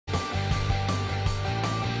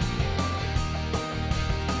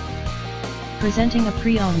Presenting a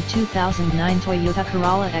pre-owned 2009 Toyota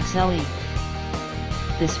Corolla XLE.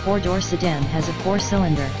 This four-door sedan has a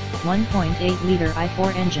four-cylinder, 1.8-liter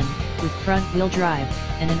i4 engine, with front-wheel drive,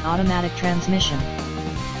 and an automatic transmission.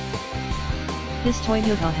 This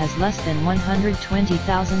Toyota has less than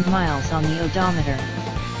 120,000 miles on the odometer.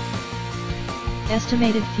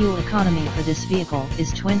 Estimated fuel economy for this vehicle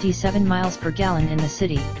is 27 miles per gallon in the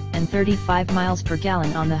city, and 35 miles per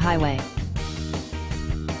gallon on the highway.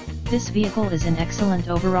 This vehicle is in excellent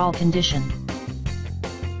overall condition.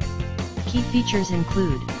 Key features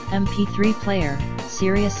include MP3 player,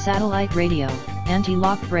 Sirius satellite radio,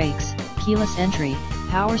 anti-lock brakes, keyless entry,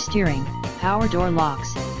 power steering, power door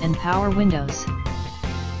locks, and power windows.